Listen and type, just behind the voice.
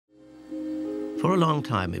For a long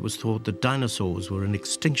time, it was thought that dinosaurs were in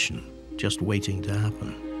extinction, just waiting to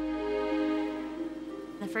happen.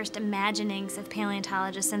 The first imaginings of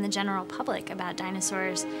paleontologists and the general public about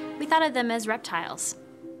dinosaurs, we thought of them as reptiles.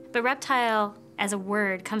 But reptile, as a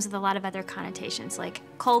word, comes with a lot of other connotations, like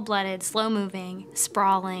cold-blooded, slow-moving,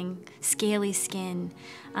 sprawling, scaly skin,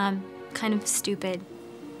 kind of stupid.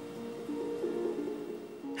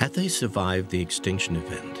 Had they survived the extinction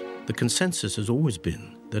event, the consensus has always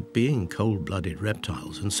been that being cold-blooded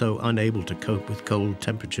reptiles and so unable to cope with cold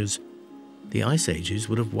temperatures, the ice ages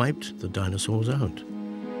would have wiped the dinosaurs out.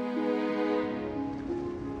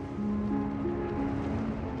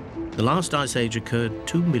 The last ice age occurred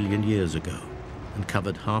 2 million years ago and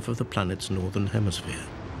covered half of the planet's northern hemisphere.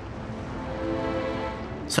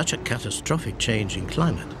 Such a catastrophic change in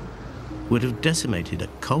climate would have decimated a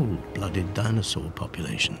cold-blooded dinosaur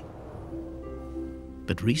population.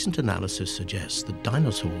 But recent analysis suggests that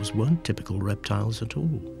dinosaurs weren't typical reptiles at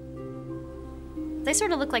all. They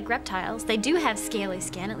sort of look like reptiles. They do have scaly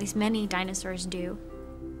skin, at least many dinosaurs do.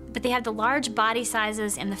 But they have the large body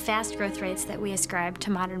sizes and the fast growth rates that we ascribe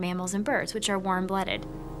to modern mammals and birds, which are warm-blooded.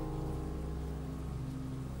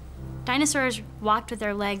 Dinosaurs walked with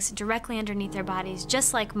their legs directly underneath their bodies,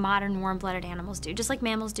 just like modern warm-blooded animals do, just like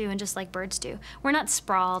mammals do and just like birds do. We're not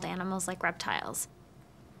sprawled animals like reptiles.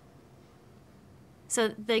 So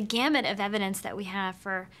the gamut of evidence that we have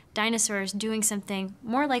for dinosaurs doing something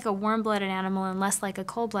more like a warm-blooded animal and less like a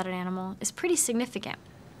cold-blooded animal is pretty significant.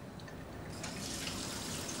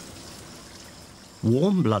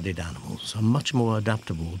 Warm-blooded animals are much more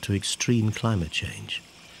adaptable to extreme climate change.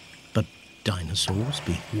 But dinosaurs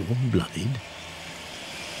being warm-blooded?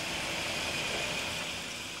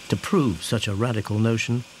 To prove such a radical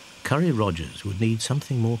notion, Curry-Rogers would need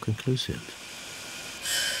something more conclusive.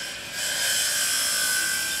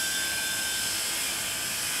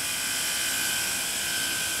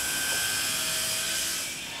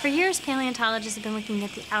 For years, paleontologists have been looking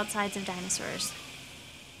at the outsides of dinosaurs.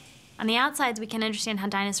 On the outsides, we can understand how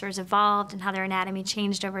dinosaurs evolved and how their anatomy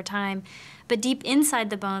changed over time. But deep inside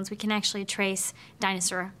the bones, we can actually trace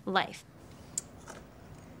dinosaur life.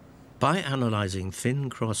 By analyzing thin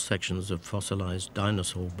cross-sections of fossilized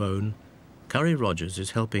dinosaur bone, Curry-Rogers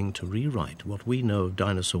is helping to rewrite what we know of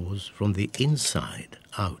dinosaurs from the inside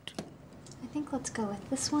out. I think let's go with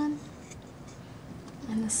this one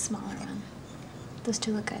and the smaller one. Those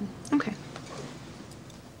two look good. Okay.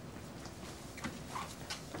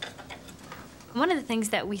 One of the things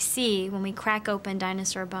that we see when we crack open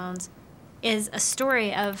dinosaur bones is a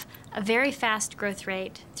story of a very fast growth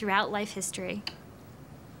rate throughout life history.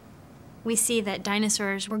 We see that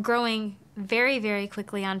dinosaurs were growing very, very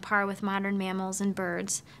quickly on par with modern mammals and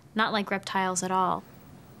birds, not like reptiles at all.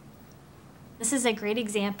 This is a great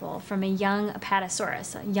example from a young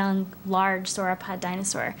Apatosaurus, a young, large sauropod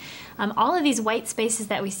dinosaur. All of these white spaces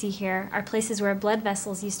that we see here are places where blood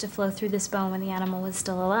vessels used to flow through this bone when the animal was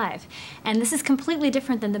still alive. And this is completely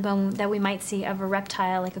different than the bone that we might see of a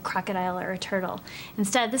reptile like a crocodile or a turtle.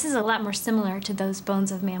 Instead, this is a lot more similar to those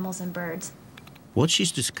bones of mammals and birds. What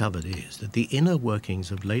she's discovered is that the inner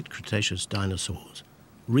workings of late Cretaceous dinosaurs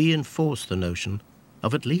reinforce the notion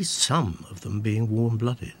of at least some of them being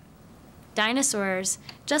warm-blooded. Dinosaurs,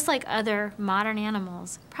 just like other modern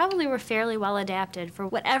animals, probably were fairly well adapted for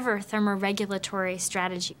whatever thermoregulatory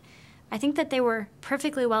strategy. I think that they were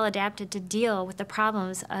perfectly well adapted to deal with the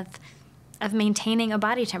problems of maintaining a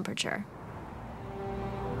body temperature.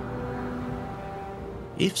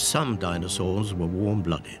 If some dinosaurs were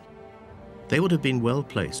warm-blooded, they would have been well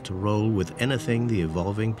placed to roll with anything the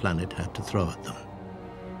evolving planet had to throw at them,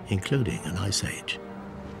 including an ice age.